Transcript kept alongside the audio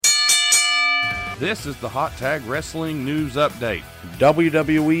This is the Hot Tag Wrestling News Update.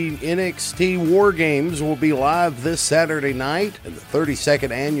 WWE NXT War Games will be live this Saturday night, and the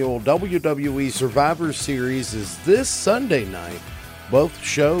 32nd annual WWE Survivor Series is this Sunday night. Both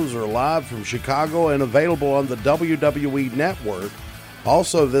shows are live from Chicago and available on the WWE Network.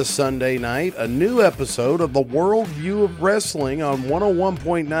 Also this Sunday night, a new episode of the World View of Wrestling on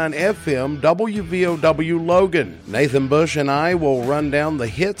 101.9 FM WVOW Logan. Nathan Bush and I will run down the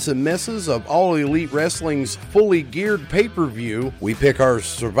hits and misses of All Elite Wrestling's fully geared pay-per-view. We pick our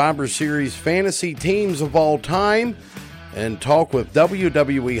Survivor Series fantasy teams of all time and talk with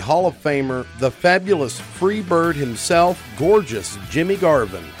WWE Hall of Famer, the fabulous Freebird himself, gorgeous Jimmy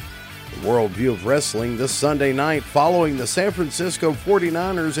Garvin. The World View of Wrestling this Sunday night following the San Francisco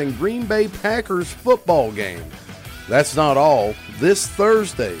 49ers and Green Bay Packers football game. That's not all. This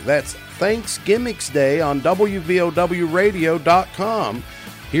Thursday, that's Thanks Gimmicks Day on WVOWradio.com.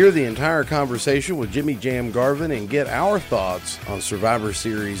 Hear the entire conversation with Jimmy Jam Garvin and get our thoughts on Survivor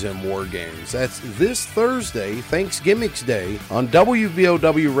Series and War Games. That's this Thursday, Thanks Gimmicks Day, on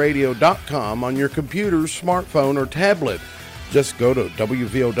WVOWradio.com on your computer, smartphone, or tablet. Just go to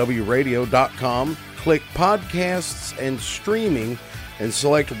WVOWradio.com, click Podcasts and Streaming, and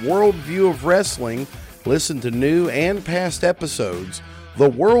select World View of Wrestling. Listen to new and past episodes. The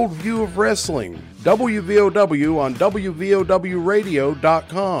World View of Wrestling, WVOW on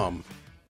WVOWradio.com.